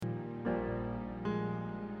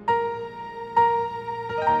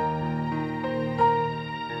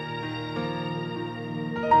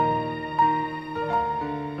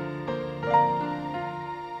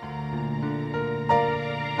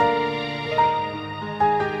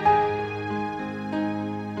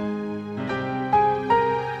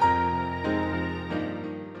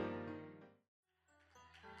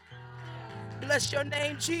bless your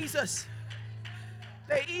name, Jesus.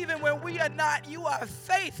 That even when we are not, you are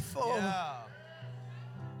faithful. Yeah.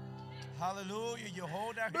 Hallelujah. You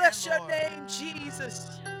hold our hand, Bless your Lord. name,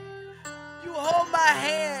 Jesus. You hold my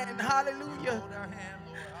hand. Hallelujah. Hold our hand,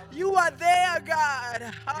 Lord. Hallelujah. You are there,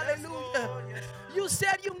 God. Hallelujah. Yes, Lord. Yes, Lord. You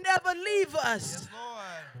said you never leave us, Yes,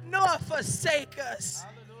 Lord. nor forsake us.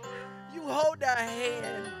 Hallelujah. You hold our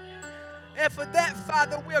hand. And for that,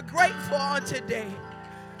 Father, we're grateful on today.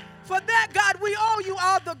 For that, God, we owe you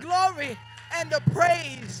all the glory and the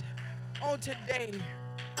praise on today.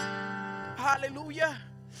 Hallelujah.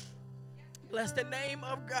 Bless the name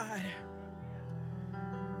of God.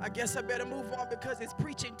 I guess I better move on because it's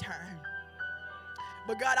preaching time.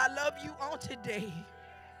 But God, I love you on today.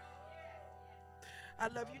 I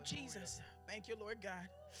love you, Jesus. Thank you, Lord God.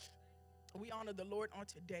 We honor the Lord on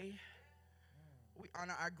today. We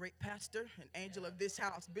honor our great pastor and angel of this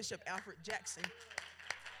house, Bishop Alfred Jackson.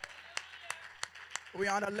 We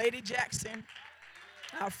honor Lady Jackson,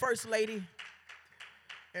 our first lady.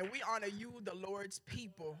 And we honor you, the Lord's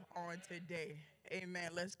people, on today.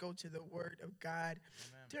 Amen. Let's go to the word of God.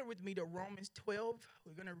 Amen. Turn with me to Romans 12.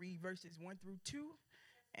 We're going to read verses 1 through 2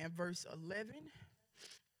 and verse 11.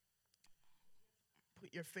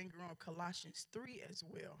 Put your finger on Colossians 3 as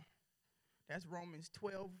well. That's Romans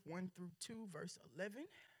 12, 1 through 2, verse 11.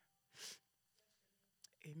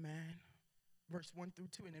 Amen. Verse 1 through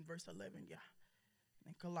 2 and then verse 11, yeah.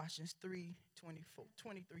 And Colossians 3,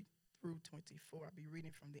 23 through 24. I'll be reading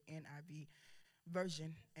from the NIV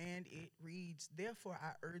version, and it reads, "Therefore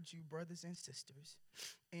I urge you, brothers and sisters,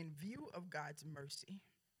 in view of God's mercy,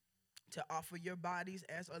 to offer your bodies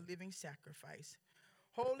as a living sacrifice,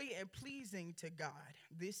 holy and pleasing to God.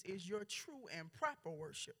 This is your true and proper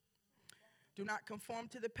worship. Do not conform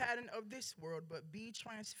to the pattern of this world, but be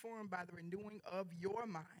transformed by the renewing of your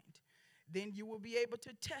mind. Then you will be able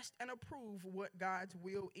to test and approve what God's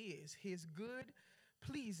will is, his good,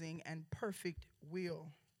 pleasing, and perfect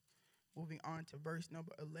will." Moving on to verse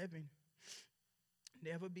number 11.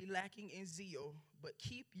 "Never be lacking in zeal, but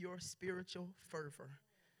keep your spiritual fervor,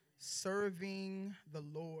 serving the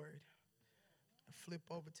Lord." Flip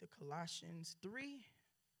over to Colossians 3,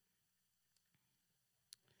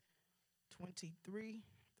 23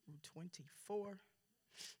 through 24.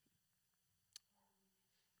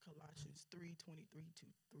 Colossians 3, 23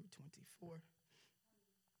 through 24.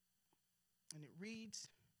 And it reads,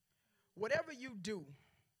 "Whatever you do,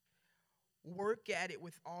 work at it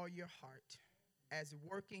with all your heart, as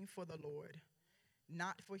working for the Lord,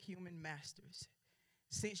 not for human masters,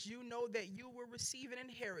 since you know that you will receive an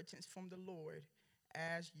inheritance from the Lord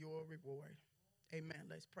as your reward." Amen.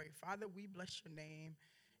 Let's pray. Father, we bless your name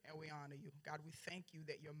and we honor you. God, we thank you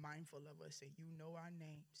that you're mindful of us and you know our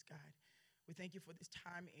names, God. We thank you for this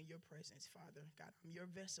time in your presence, Father. God, I'm your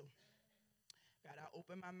vessel. God, I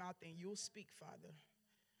open my mouth and you'll speak, Father,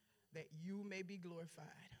 that you may be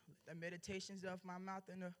glorified. Let the meditations of my mouth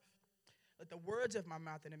and let the words of my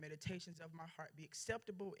mouth and the meditations of my heart be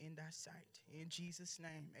acceptable in thy sight. In Jesus'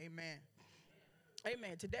 name, amen.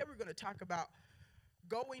 Amen. Today we're going to talk about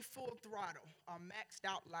going full throttle, a maxed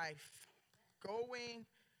out life. Going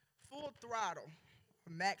full throttle, a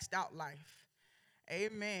maxed out life.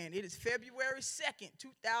 Amen. It is February 2nd,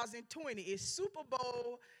 2020. It's Super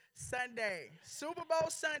Bowl Sunday. Super Bowl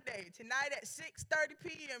Sunday. Tonight at 6:30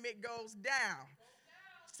 p.m. it goes down.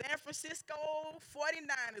 San Francisco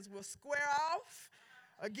 49ers will square off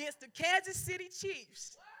against the Kansas City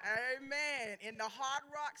Chiefs. Amen. In the Hard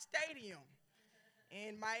Rock Stadium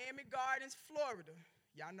in Miami Gardens, Florida.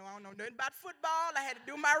 Y'all know I don't know nothing about football. I had to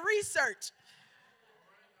do my research.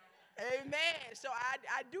 Amen. So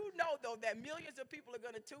I do know, though, that millions of people are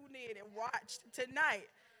going to tune in and watch tonight.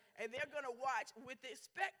 And they're going to watch with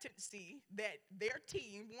expectancy that their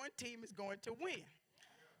team, one team, is going to win.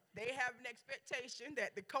 They have an expectation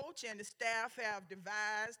that the coach and the staff have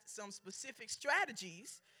devised some specific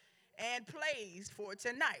strategies and plays for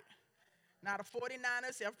tonight. Now, the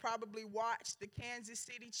 49ers have probably watched the Kansas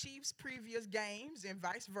City Chiefs' previous games and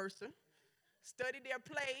vice versa, studied their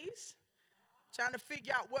plays, trying to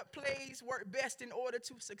figure out what plays work best in order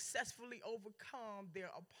to successfully overcome their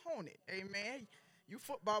opponent. Amen. You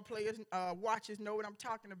football players, watchers know what I'm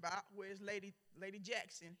talking about. Where's Lady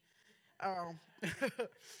Jackson?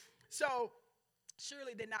 So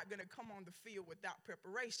surely they're not going to come on the field without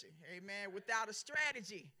preparation. Amen. Without a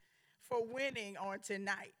strategy for winning on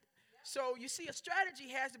tonight. So you see, a strategy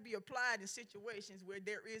has to be applied in situations where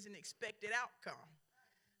there is an expected outcome.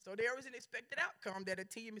 So there is an expected outcome that a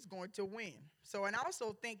team is going to win. So, and I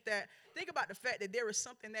also think about the fact that there is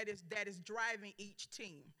something that is driving each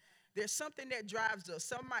team. There's something that drives us.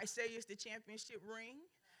 Some might say it's the championship ring.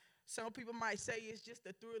 Some people might say it's just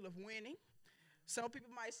the thrill of winning. Some people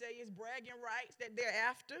might say it's bragging rights that they're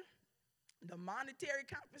after, the monetary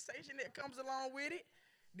compensation that comes along with it,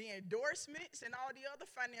 the endorsements and all the other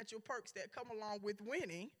financial perks that come along with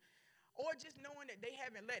winning, or just knowing that they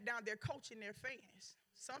haven't let down their coach and their fans.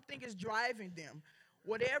 Something is driving them.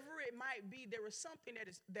 Whatever it might be, there is something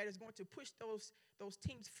that is going to push those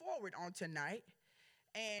teams forward on tonight.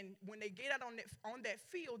 And when they get out on that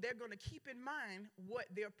field, they're going to keep in mind what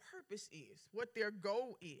their purpose is, what their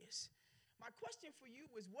goal is. My question for you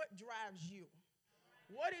is, what drives you?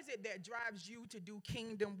 What is it that drives you to do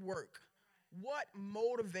kingdom work? What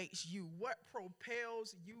motivates you? What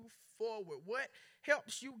propels you forward? What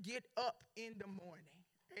helps you get up in the morning?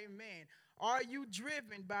 Amen. Are you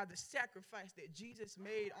driven by the sacrifice that Jesus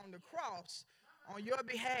made on the cross on your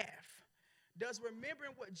behalf? Does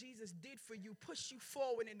remembering what Jesus did for you push you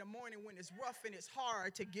forward in the morning when it's rough and it's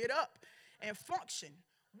hard to get up and function?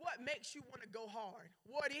 What makes you want to go hard?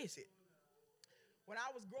 What is it? When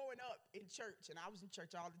I was growing up in church, and I was in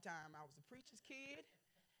church all the time, I was a preacher's kid,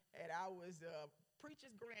 and I was a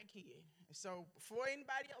preacher's grandkid. And so before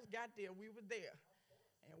anybody else got there, we were there.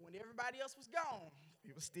 And when everybody else was gone,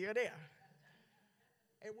 we were still there.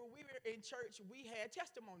 And when we were in church, we had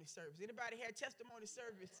testimony service. Anybody had testimony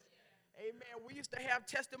service? Amen. We used to have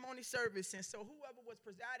testimony service. And so whoever was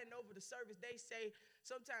presiding over the service,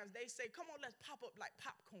 sometimes they say, come on, let's pop up like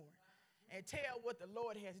popcorn and tell what the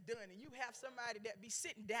Lord has done. And you have somebody that be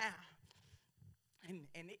sitting down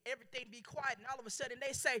and everything be quiet, and all of a sudden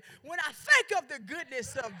they say, when I think of the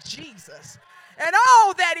goodness of Jesus and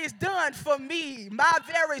all that is done for me, my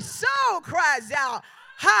very soul cries out,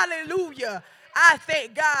 hallelujah. I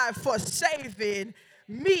thank God for saving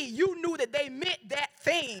me. You knew that they meant that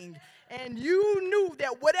thing, and you knew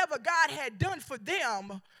that whatever God had done for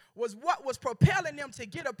them was what was propelling them to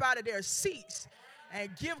get up out of their seats and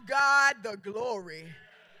give God the glory.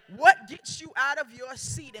 What gets you out of your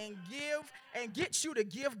seat and gets you to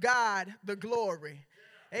give God the glory?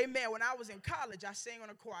 Amen. When I was in college, I sang on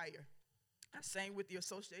a choir. I sang with the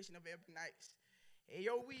Association of Ebonites.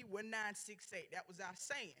 AOE 1968. That was our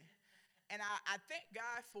saying. And I thank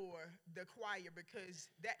God for the choir because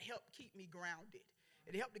that helped keep me grounded.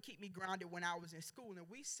 It helped to keep me grounded when I was in school. And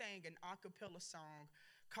we sang an a cappella song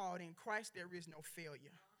called In Christ There Is No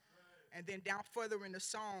Failure. And then down further in the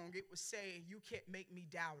song, it would say, you can't make me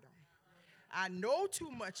doubt him. I know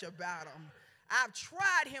too much about him. I've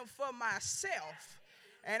tried him for myself.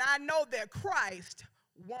 And I know that Christ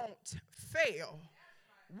won't fail.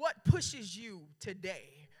 What pushes you today?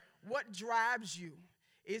 What drives you?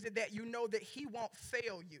 Is it that you know that he won't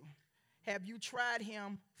fail you? Have you tried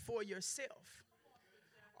him for yourself?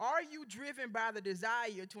 Are you driven by the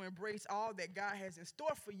desire to embrace all that God has in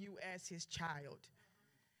store for you as his child?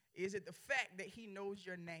 Is it the fact that he knows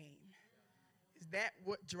your name? Is that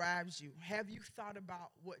what drives you? Have you thought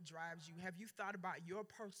about what drives you? Have you thought about your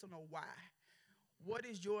personal why? What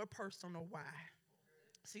is your personal why?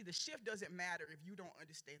 See, the shift doesn't matter if you don't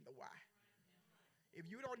understand the why. If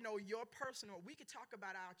you don't know your personal, we could talk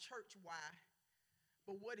about our church why,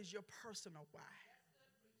 but what is your personal why?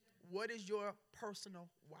 What is your personal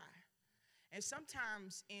why? And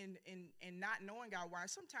sometimes in not knowing our why,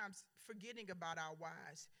 sometimes forgetting about our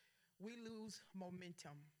whys, we lose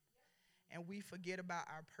momentum and we forget about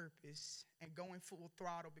our purpose, and going full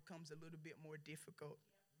throttle becomes a little bit more difficult.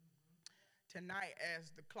 Tonight,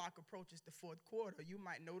 as the clock approaches the fourth quarter, you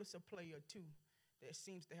might notice a player or two that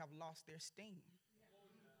seems to have lost their steam.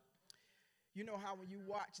 You know how when you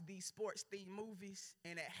watch these sports-themed movies,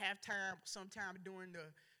 and at halftime, sometime during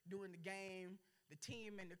the game, the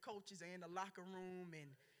team and the coaches are in the locker room,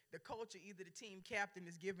 and the coach or either the team captain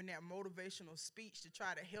is giving that motivational speech to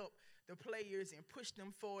try to help the players and push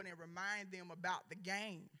them forward and remind them about the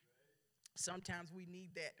game. Sometimes we need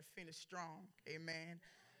that to finish strong. Amen.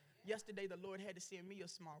 Yesterday, the Lord had to send me a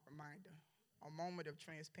small reminder, a moment of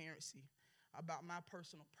transparency about my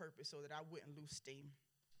personal purpose so that I wouldn't lose steam.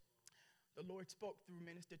 The Lord spoke through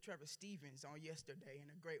Minister Trevor Stevens on yesterday in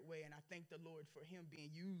a great way, and I thank the Lord for him being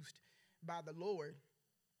used by the Lord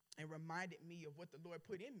and reminded me of what the Lord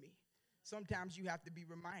put in me. Sometimes you have to be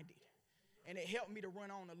reminded, and it helped me to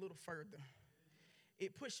run on a little further.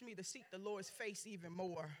 It pushed me to seek the Lord's face even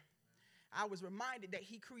more. I was reminded that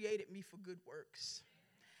he created me for good works.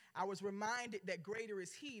 I was reminded that greater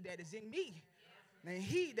is he that is in me than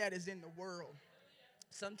he that is in the world.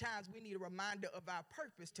 Sometimes we need a reminder of our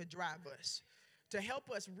purpose to drive us, to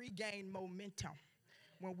help us regain momentum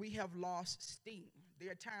when we have lost steam.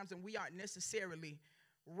 There are times when we aren't necessarily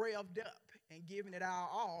revved up and giving it our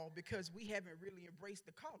all because we haven't really embraced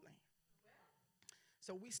the calling.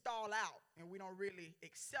 So we stall out and we don't really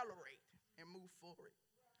accelerate and move forward.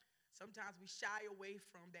 Sometimes we shy away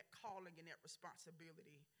from that calling and that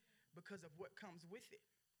responsibility because of what comes with it.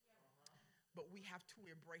 But we have to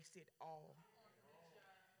embrace it all.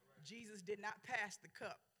 Jesus did not pass the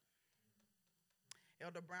cup.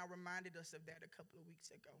 Elder Brown reminded us of that a couple of weeks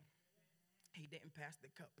ago. He didn't pass the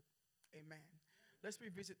cup. Amen. Let's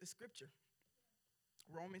revisit the scripture.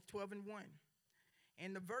 Romans 12 and 1.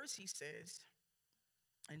 In the verse he says,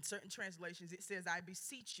 in certain translations, it says, I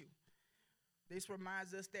beseech you. This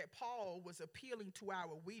reminds us that Paul was appealing to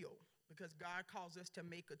our will because God calls us to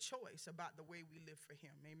make a choice about the way we live for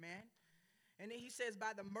him. Amen. And then he says,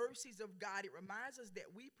 by the mercies of God, it reminds us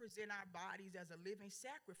that we present our bodies as a living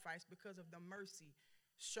sacrifice because of the mercy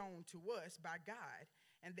shown to us by God,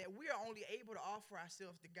 and that we are only able to offer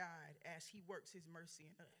ourselves to God as he works his mercy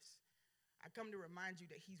in us. I come to remind you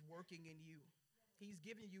that he's working in you. He's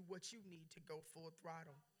giving you what you need to go full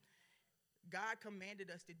throttle. God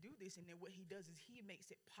commanded us to do this, and then what he does is he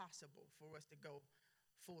makes it possible for us to go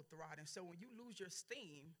full throttle. And so when you lose your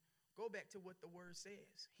steam, go back to what the word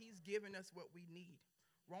says. He's given us what we need.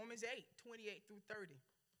 Romans 8, 28 through 30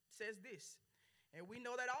 says this, and we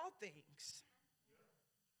know that all things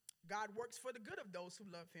God works for the good of those who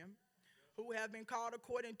love him, who have been called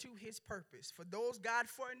according to his purpose. For those God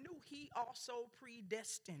foreknew, he also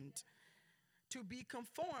predestined to be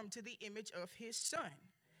conformed to the image of his son,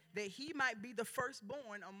 that he might be the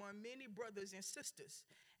firstborn among many brothers and sisters.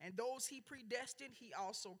 And those he predestined, he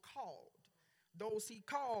also called. Those he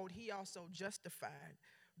called, he also justified.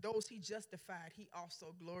 Those he justified, he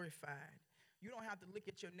also glorified. You don't have to look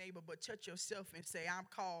at your neighbor, but touch yourself and say, I'm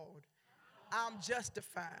called. I'm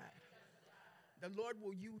justified. The Lord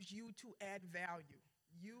will use you to add value.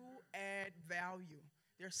 You add value.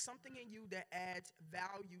 There's something in you that adds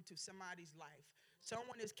value to somebody's life.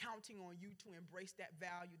 Someone is counting on you to embrace that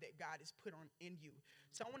value that God has put on in you.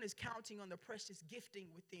 Someone is counting on the precious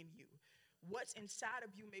gifting within you. What's inside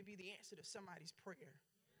of you may be the answer to somebody's prayer.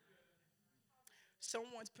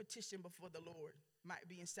 Someone's petition before the Lord might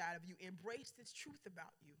be inside of you. Embrace this truth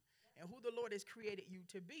about you and who the Lord has created you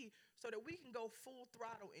to be so that we can go full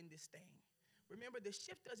throttle in this thing. Remember, the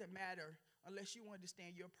shift doesn't matter unless you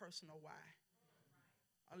understand your personal why.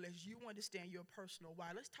 Unless you understand your personal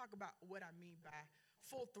why. Let's talk about what I mean by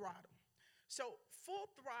full throttle. So full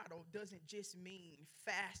throttle doesn't just mean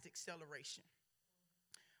fast acceleration.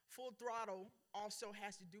 Full throttle also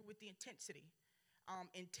has to do with the intensity,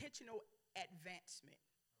 intentional advancement.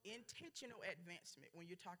 Intentional advancement when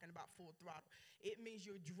you're talking about full throttle. It means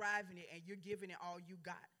you're driving it and you're giving it all you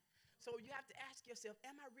got. So you have to ask yourself,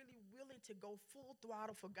 am I really willing to go full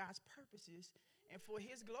throttle for God's purposes and for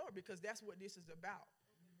his glory? Because that's what this is about.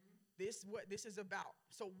 This is what this is about.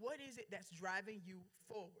 So what is it that's driving you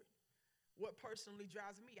forward? What personally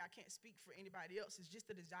drives me, I can't speak for anybody else, it's just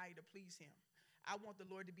a desire to please him. I want the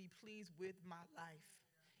Lord to be pleased with my life.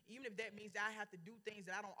 Even if that means I have to do things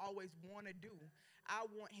that I don't always want to do, I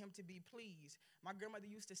want him to be pleased. My grandmother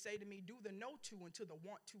used to say to me, do the know to until the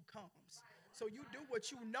want to comes. So you do what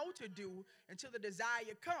you know to do until the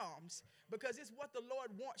desire comes, because it's what the Lord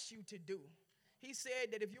wants you to do. He said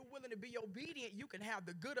that if you're willing to be obedient, you can have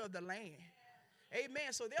the good of the land. Amen.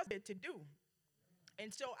 So there's it to do. And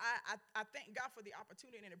so I thank God for the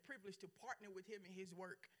opportunity and the privilege to partner with him in his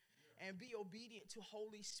work and be obedient to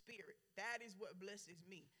Holy Spirit. That is what blesses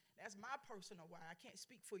me. That's my personal why. I can't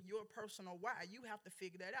speak for your personal why. You have to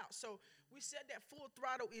figure that out. So we said that full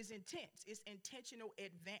throttle is intense. It's intentional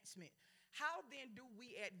advancement. How then do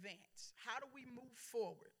we advance? How do we move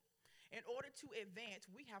forward? In order to advance,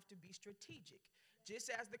 we have to be strategic.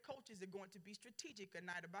 Just as the coaches are going to be strategic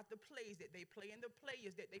tonight about the plays that they play and the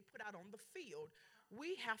players that they put out on the field,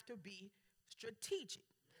 we have to be strategic.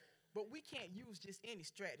 But we can't use just any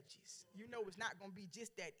strategies. You know it's not going to be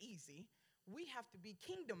just that easy. We have to be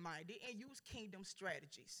kingdom-minded and use kingdom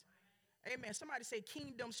strategies. Amen. Somebody say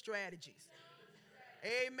kingdom strategies.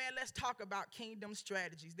 Amen. Let's talk about kingdom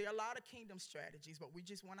strategies. There are a lot of kingdom strategies, but we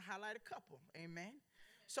just want to highlight a couple. Amen.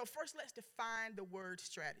 So first, let's define the word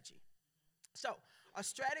strategy. So a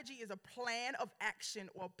strategy is a plan of action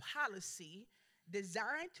or policy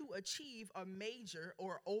designed to achieve a major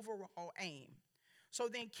or overall aim. So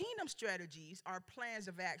then kingdom strategies are plans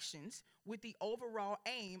of actions with the overall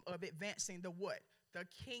aim of advancing the what? The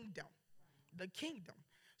kingdom. The kingdom.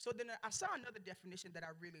 So then I saw another definition that I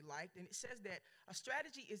really liked, and it says that a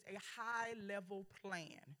strategy is a high-level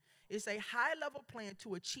plan. It's a high-level plan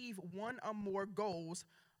to achieve one or more goals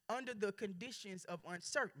under the conditions of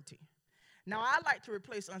uncertainty. Now, I like to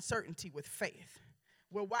replace uncertainty with faith.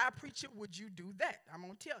 Well, why, preacher, would you do that? I'm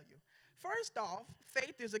going to tell you. First off,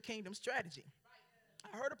 faith is a kingdom strategy.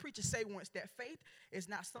 I heard a preacher say once that faith is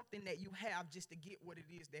not something that you have just to get what it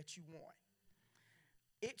is that you want.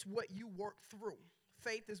 It's what you work through.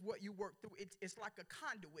 Faith is what you work through. It's like a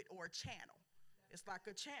conduit or a channel. It's like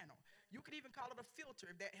a channel. You could even call it a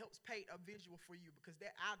filter if that helps paint a visual for you, because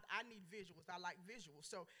I need visuals. I like visuals.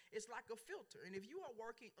 So it's like a filter. And if you are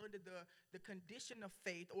working under the condition of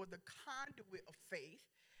faith or the conduit of faith,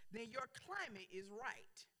 then your climate is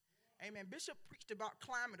right. Amen. Bishop preached about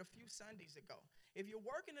climate a few Sundays ago. If you're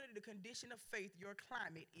working under the condition of faith, your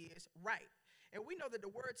climate is right. And we know that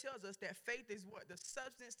the word tells us that faith is what? The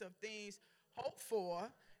substance of things hoped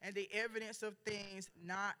for and the evidence of things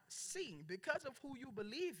not seen. Because of who you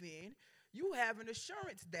believe in, you have an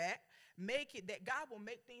assurance that God will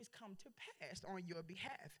make things come to pass on your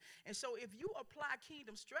behalf. And so if you apply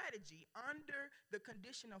kingdom strategy under the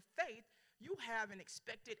condition of faith, you have an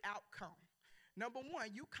expected outcome. Number one,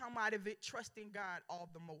 you come out of it trusting God all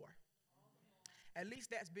the more. At least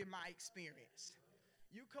that's been my experience.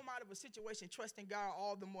 You come out of a situation trusting God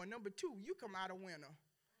all the more. Number two, you come out a winner.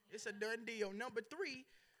 It's a done deal. Number three,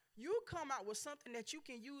 you come out with something that you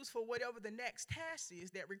can use for whatever the next task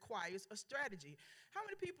is that requires a strategy. How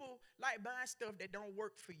many people like buying stuff that don't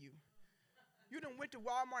work for you? You done went to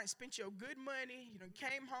Walmart and spent your good money. You done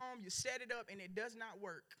came home, you set it up, and it does not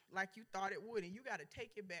work like you thought it would, and you got to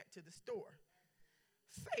take it back to the store.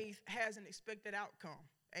 Faith has an expected outcome.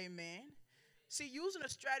 Amen. See, using a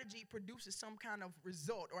strategy produces some kind of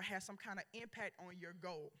result or has some kind of impact on your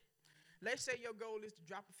goal. Let's say your goal is to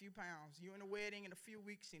drop a few pounds. You're in a wedding in a few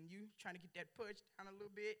weeks and you trying to get that pudge down a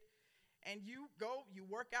little bit. And you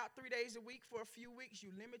work out 3 days a week for a few weeks.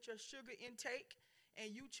 You limit your sugar intake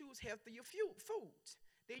and you choose healthier foods.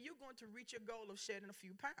 Then you're going to reach your goal of shedding a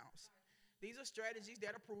few pounds. These are strategies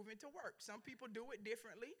that are proven to work. Some people do it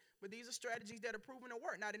differently, but these are strategies that are proven to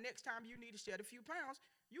work. Now, the next time you need to shed a few pounds,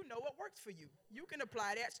 you know what works for you. You can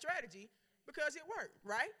apply that strategy because it worked,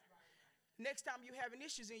 right? Next time you're having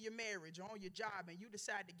issues in your marriage or on your job and you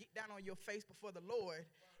decide to get down on your face before the Lord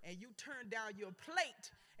and you turn down your plate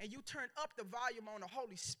and you turn up the volume on the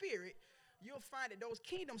Holy Spirit, you'll find that those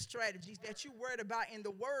kingdom strategies that you worried about in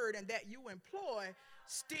the Word and that you employ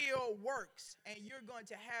still works, and you're going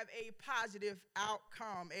to have a positive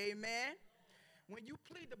outcome. Amen. When you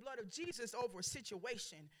plead the blood of Jesus over a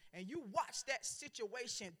situation and you watch that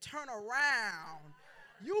situation turn around,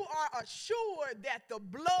 you are assured that the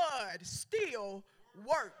blood still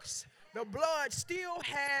works. The blood still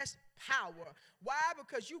has power. Why?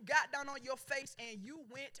 Because you got down on your face and you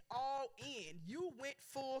went all in. You went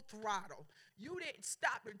full throttle. You didn't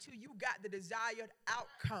stop until you got the desired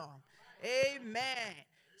outcome. Amen.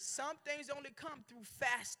 Some things only come through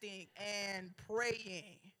fasting and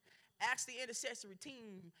praying. Ask the intercessory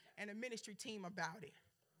team and the ministry team about it.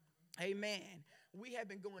 Amen. We have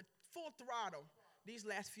been going full throttle these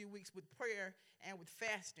last few weeks with prayer and with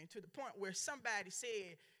fasting, to the point where somebody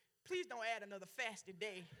said, please don't add another fasting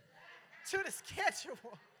day to the schedule.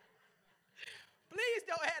 Please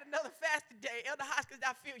don't add another fasting day. Elder Hoskins,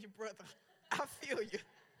 I feel you, brother. I feel you.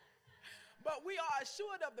 But we are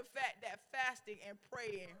assured of the fact that fasting and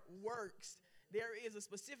praying works. There is a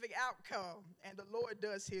specific outcome, and the Lord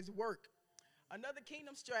does his work. Another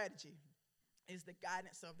kingdom strategy is the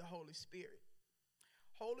guidance of the Holy Spirit.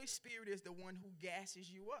 Holy Spirit is the one who gasses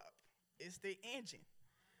you up. It's the engine.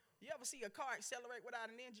 You ever see a car accelerate without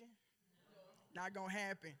an engine? Not going to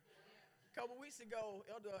happen. A couple weeks ago,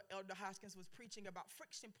 Elder Hoskins was preaching about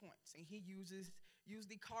friction points, and he used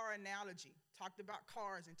the car analogy, talked about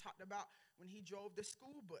cars and talked about when he drove the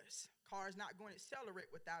school bus. Cars not going to accelerate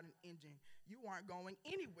without an engine. You aren't going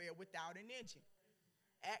anywhere without an engine.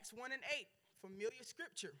 Acts 1 and 8, familiar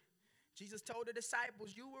scripture. Jesus told the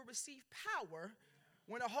disciples, you will receive power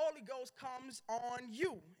when the Holy Ghost comes on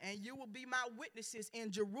you, and you will be my witnesses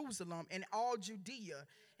in Jerusalem and all Judea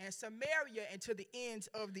and Samaria and to the ends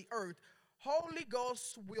of the earth. Holy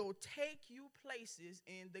Ghost will take you places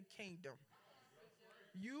in the kingdom.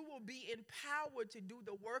 You will be empowered to do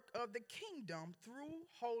the work of the kingdom through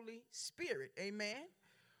Holy Spirit. Amen.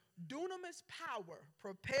 Dunamis power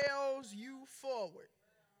propels you forward.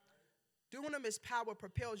 Dunamis power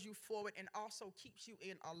propels you forward and also keeps you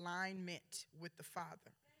in alignment with the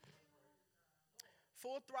Father.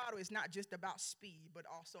 Full throttle is not just about speed, but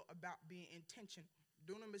also about being intentional.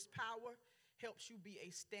 Dunamis power helps you be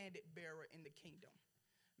a standard bearer in the kingdom.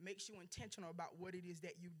 Makes you intentional about what it is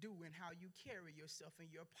that you do and how you carry yourself and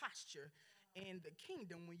your posture in the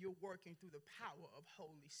kingdom when you're working through the power of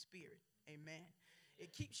Holy Spirit. Amen.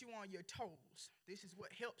 It keeps you on your toes. This is what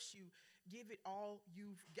helps you give it all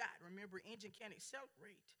you've got. Remember, engine can't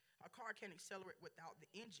accelerate. A car can't accelerate without the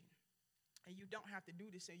engine. And you don't have to do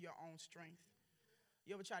this in your own strength.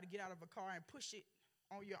 You ever try to get out of a car and push it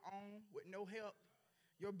on your own with no help?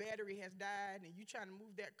 Your battery has died and you trying to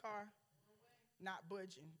move that car, not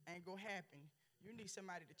budging, ain't gonna happen. You need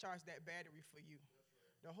somebody to charge that battery for you.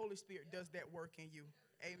 The Holy Spirit does that work in you.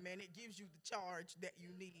 Amen. It gives you the charge that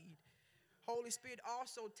you need. Holy Spirit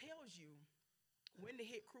also tells you when to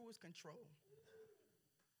hit cruise control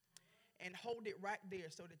and hold it right there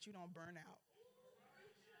so that you don't burn out.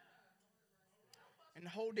 And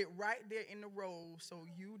hold it right there in the road so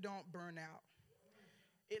you don't burn out.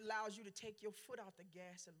 It allows you to take your foot off the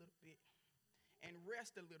gas a little bit and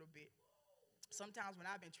rest a little bit. Sometimes when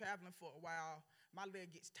I've been traveling for a while, my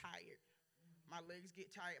leg gets tired. My legs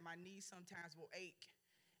get tired. My knees sometimes will ache.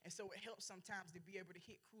 And so it helps sometimes to be able to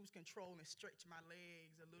hit cruise control and stretch my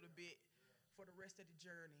legs a little bit for the rest of the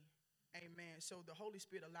journey. Amen. So the Holy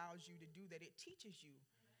Spirit allows you to do that. It teaches you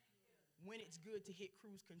when it's good to hit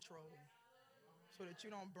cruise control so that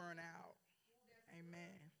you don't burn out.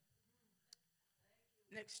 Amen.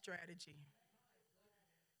 Next strategy.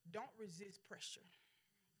 Don't resist pressure.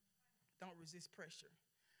 Don't resist pressure.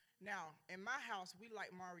 Now, in my house, we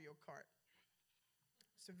like Mario Kart.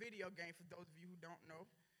 It's a video game for those of you who don't know.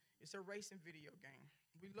 It's a racing video game.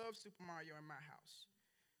 We love Super Mario in my house.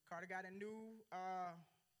 Carter got a new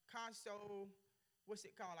console. What's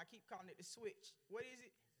it called? I keep calling it the Switch. What is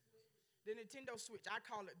it? The Nintendo Switch. I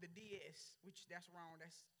call it the DS, which that's wrong.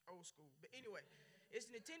 That's old school. But anyway, it's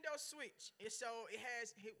Nintendo Switch. And so it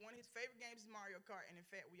has one of his favorite games is Mario Kart. And in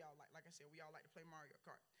fact, we all like I said, we all like to play Mario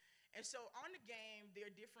Kart. And so on the game, there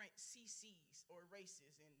are different CCs or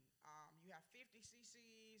races. And you have 50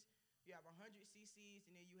 CCs, you have 100 CCs,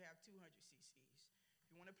 and then you have 200 CCs.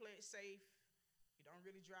 If you want to play it safe, you don't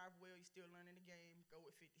really drive well, you're still learning the game, go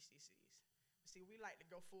with 50 CCs. But see, we like to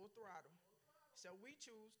go full throttle. So we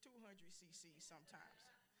choose 200 CCs sometimes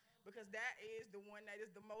because that is the one that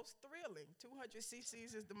is the most thrilling. 200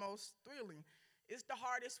 CCs is the most thrilling. It's the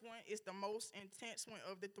hardest one. It's the most intense one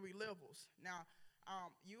of the 3 levels. Now,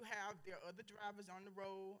 there are other drivers on the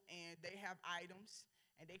road, and they have items,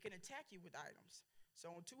 and they can attack you with items.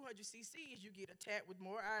 So on 200 CCs, you get attacked with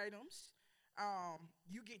more items.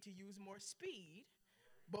 You get to use more speed.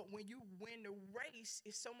 But when you win the race,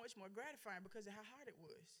 it's so much more gratifying because of how hard it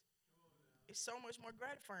was. It's so much more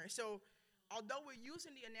gratifying. So although we're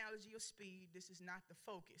using the analogy of speed, this is not the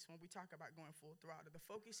focus when we talk about going full throttle. The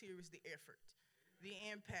focus here is the effort, the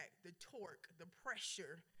impact, the torque, the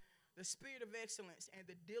pressure, the spirit of excellence, and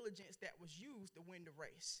the diligence that was used to win the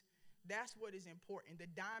race. That's what is important.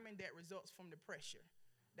 The diamond that results from the pressure.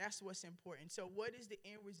 That's what's important. So what is the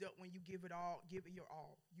end result when you give it your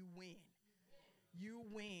all? You win. You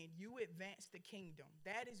win. You advance the kingdom.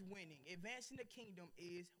 That is winning. Advancing the kingdom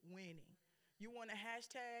is winning. You want a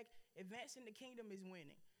hashtag? Advancing the kingdom is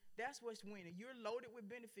winning. That's what's winning. You're loaded with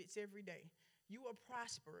benefits every day. You are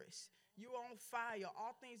prosperous. You're on fire.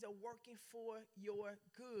 All things are working for your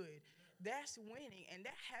good. That's winning, and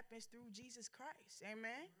that happens through Jesus Christ.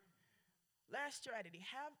 Amen? Last strategy.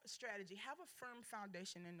 Have a firm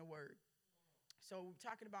foundation in the word. So we were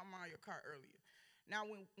talking about Mario Kart earlier. Now,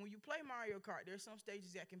 when you play Mario Kart, there's some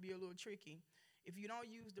stages that can be a little tricky. If you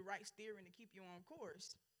don't use the right steering to keep you on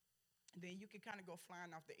course, then you can kind of go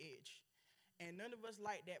flying off the edge. And none of us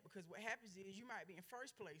like that because what happens is you might be in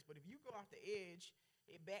first place, but if you go off the edge,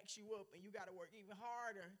 it backs you up and you got to work even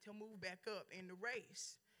harder to move back up in the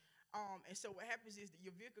race. And so what happens is that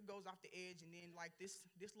your vehicle goes off the edge and then like this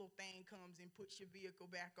little thing comes and puts your vehicle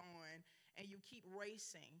back on and you keep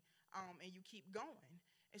racing and you keep going.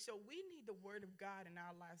 And so we need the word of God in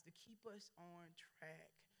our lives to keep us on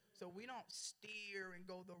track so we don't steer and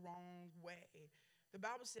go the wrong way. The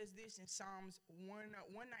Bible says this in Psalms 119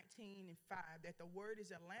 and 5, that the word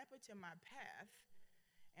is a lamp unto my path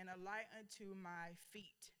and a light unto my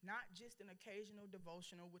feet. Not just an occasional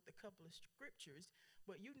devotional with a couple of scriptures,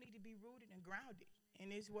 but you need to be rooted and grounded in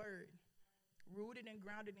his word. Rooted and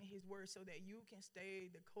grounded in his word so that you can stay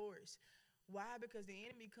the course. Why? Because the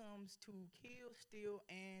enemy comes to kill, steal,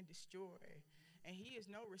 and destroy. And he is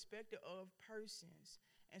no respecter of persons.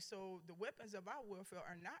 And so the weapons of our warfare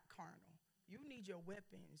are not carnal. You need your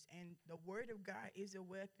weapons, and the word of God is a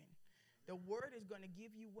weapon. The word is going to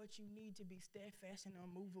give you what you need to be steadfast and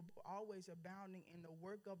unmovable, always abounding in the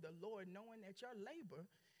work of the Lord, knowing that your labor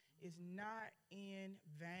is not in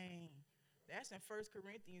vain. That's in 1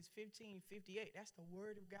 Corinthians 15:58. That's the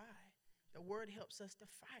word of God. The word helps us to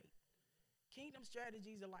fight. Kingdom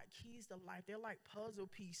strategies are like keys to life. They're like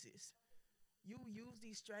puzzle pieces. You use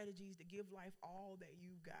these strategies to give life all that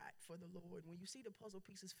you got for the Lord. When you see the puzzle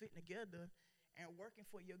pieces fitting together and working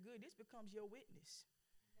for your good, this becomes your witness.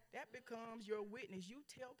 That becomes your witness. You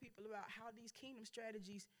tell people about how these kingdom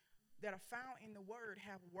strategies that are found in the word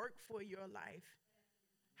have worked for your life,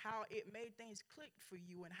 how it made things click for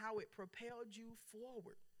you and how it propelled you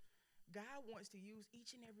forward. God wants to use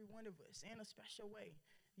each and every one of us in a special way.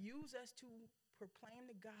 Use us to proclaim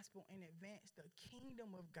the gospel and advance the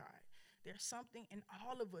kingdom of God. There's something in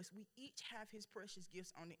all of us. We each have his precious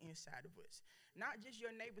gifts on the inside of us. Not just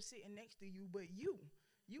your neighbor sitting next to you, but you.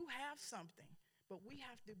 You have something, but we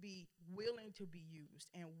have to be willing to be used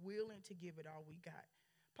and willing to give it all we got.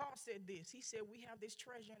 Paul said this. He said, we have this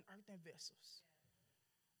treasure in earthen vessels,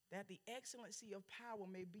 that the excellency of power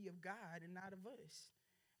may be of God and not of us.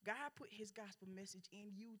 God put his gospel message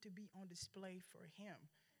in you to be on display for him.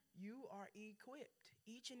 You are equipped.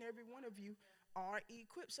 Each and every one of you are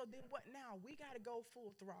equipped. So then what now? We got to go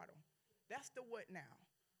full throttle. That's the what now.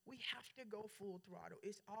 We have to go full throttle.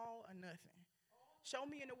 It's all or nothing. Show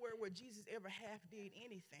me in the word where Jesus ever half did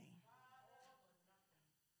anything.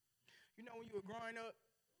 You know, when you were growing up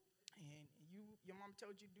and your mom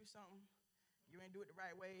told you to do something, you didn't do it the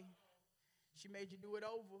right way. She made you do it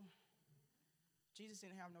over. Jesus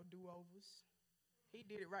didn't have no do-overs. He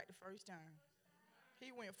did it right the first time.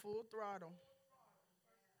 He went full throttle.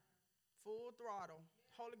 Full throttle.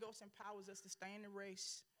 Holy Ghost empowers us to stay in the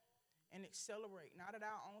race and accelerate, not at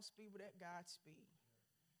our own speed, but at God's speed.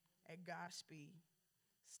 At God's speed.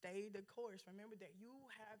 Stay the course. Remember that you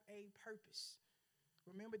have a purpose.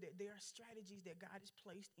 Remember that there are strategies that God has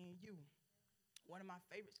placed in you. One of my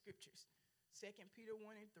favorite scriptures, 2 Peter 1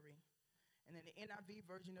 and 3. And then the NIV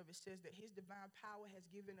version of it says that his divine power has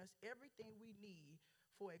given us everything we need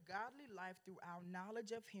for a godly life through our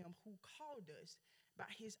knowledge of him who called us by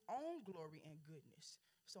his own glory and goodness.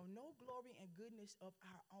 So no glory and goodness of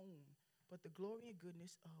our own, but the glory and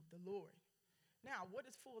goodness of the Lord. Now, what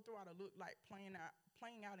does full throttle look like playing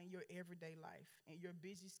out in your everyday life and your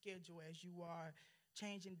busy schedule as you are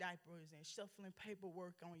changing diapers and shuffling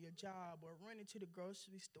paperwork on your job or running to the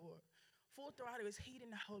grocery store? Full throttle is heeding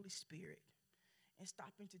the Holy Spirit and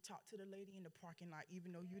stopping to talk to the lady in the parking lot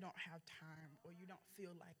even though you don't have time or you don't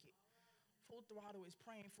feel like it. Full throttle is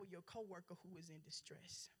praying for your coworker who is in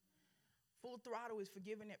distress. Full throttle is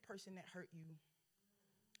forgiving that person that hurt you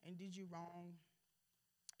and did you wrong.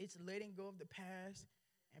 It's letting go of the past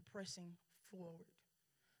and pressing forward.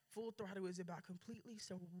 Full throttle is about completely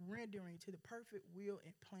surrendering to the perfect will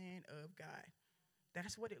and plan of God.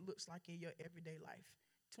 That's what it looks like in your everyday life,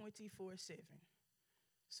 24/7.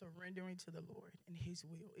 Surrendering to the Lord and his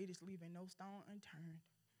will. It is leaving no stone unturned.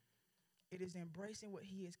 It is embracing what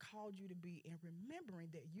he has called you to be and remembering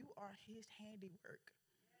that you are his handiwork.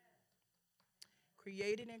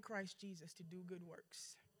 Created in Christ Jesus to do good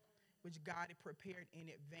works, which God had prepared in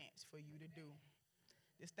advance for you to do.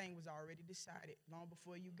 This thing was already decided long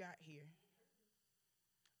before you got here.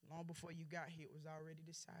 Long before you got here, it was already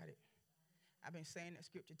decided. I've been saying that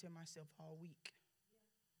scripture to myself all week.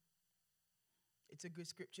 It's a good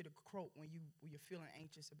scripture to quote when you're feeling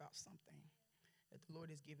anxious about something that the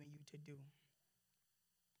Lord has given you to do.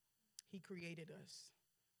 He created us.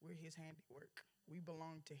 We're his handiwork. We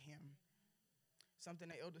belong to him. Something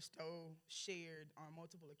that Elder Stowe shared on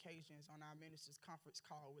multiple occasions on our ministers' conference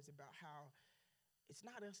call was about how it's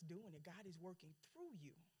not us doing it. God is working through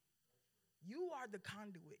you. You are the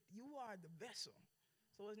conduit. You are the vessel.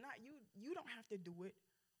 So it's not you. You don't have to do it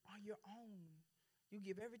on your own. You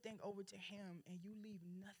give everything over to him and you leave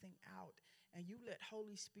nothing out. And you let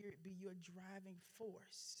Holy Spirit be your driving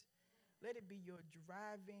force. Let it be your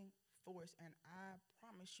driving force. And I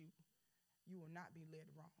promise you, you will not be led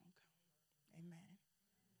wrong. Amen.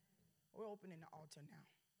 We're opening the altar now.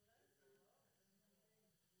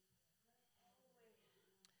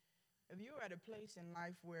 If you're at a place in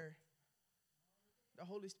life where the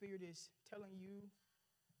Holy Spirit is telling you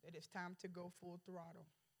that it's time to go full throttle,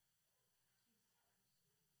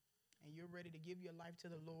 and you're ready to give your life to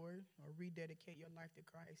the Lord or rededicate your life to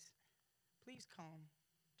Christ, please come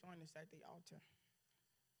join us at the altar.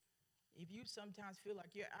 If you sometimes feel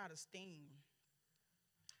like you're out of steam,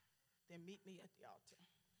 then meet me at the altar.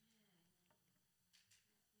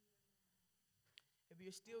 If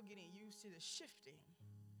you're still getting used to the shifting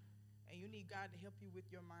and you need God to help you with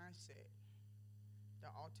your mindset, the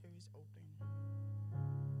altar is open.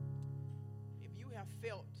 If you have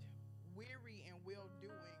felt weary and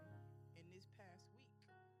well-doing